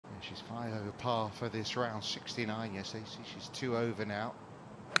She's 5 over par for this round, 69 yesterday. See, she's 2 over now.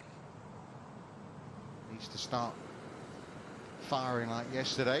 Needs to start firing like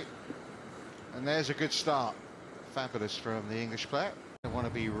yesterday. And there's a good start. Fabulous from the English player. They want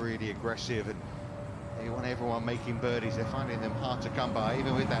to be really aggressive and they want everyone making birdies. They're finding them hard to come by,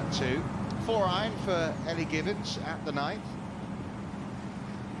 even with that 2. 4 iron for Ellie Gibbons at the 9th.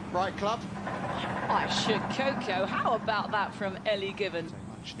 Right club. I should Coco. How about that from Ellie Gibbons? So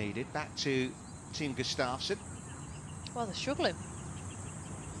much needed. Back to Team Gustafsson. Well, they're struggling.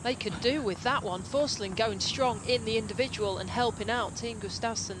 They could do with that one. Forsling going strong in the individual and helping out Team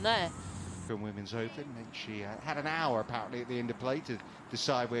Gustafsson there. From Women's Open, and she had an hour apparently at the end of play to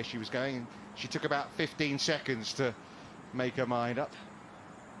decide where she was going. She took about 15 seconds to make her mind up.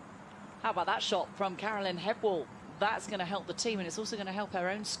 How about that shot from Carolyn Hebwall? That's going to help the team, and it's also going to help her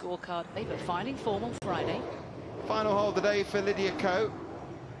own scorecard. They were finding form on Friday. Final hole of the day for Lydia Ko.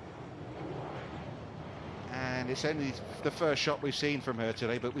 And it's only the first shot we've seen from her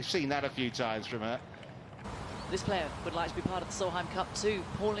today, but we've seen that a few times from her. This player would like to be part of the Solheim Cup too.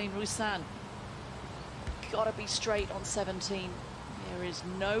 Pauline Roussan. Got to be straight on 17. There is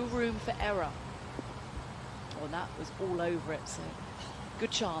no room for error. Oh, and that was all over it, so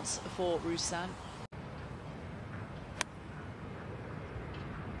good chance for Roussan.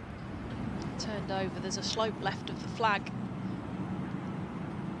 Turned over, there's a slope left of the flag.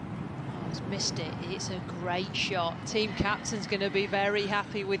 Oh, he's missed it. It's a great shot. Team captain's going to be very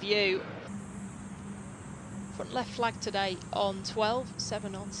happy with you. Front left flag today on 12,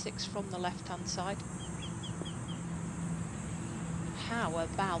 7 on 6 from the left hand side. How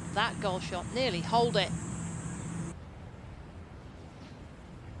about that goal shot? Nearly hold it.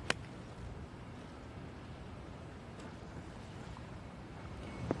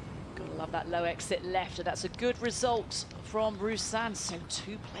 Love that low exit left, and that's a good result from Roussan. So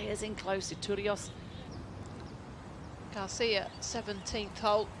 2 players in close. Iturios. Garcia, 17th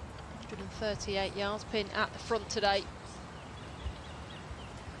hole, 138 yards, pin at the front today.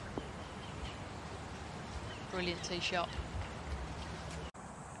 Brilliant tee shot.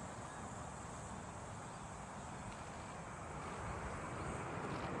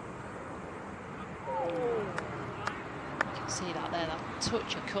 See that there, that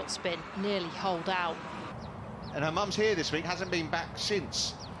touch, a cut spin, nearly hold out. And her mum's here this week, hasn't been back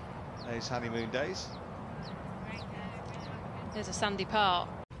since those honeymoon days. There's a sandy part.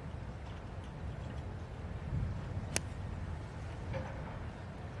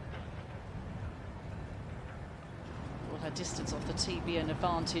 Well, her distance off the tee be an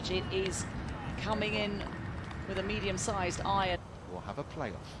advantage. It is coming in with a medium-sized iron. We'll have a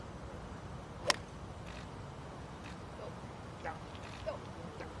playoff.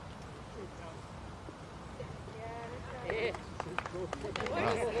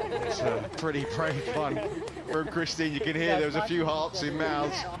 Well, it's a pretty brave one from Christine. You can hear there was a few hearts in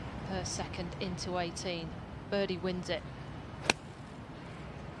mouths. Per second into 18. Birdie wins it.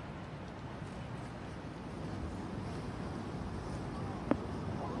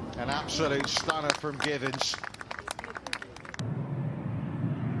 An absolute stunner from Gibbons.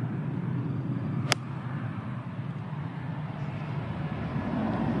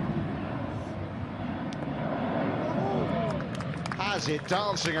 Has it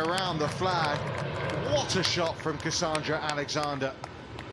dancing around the flag. What a shot from Cassandra Alexander.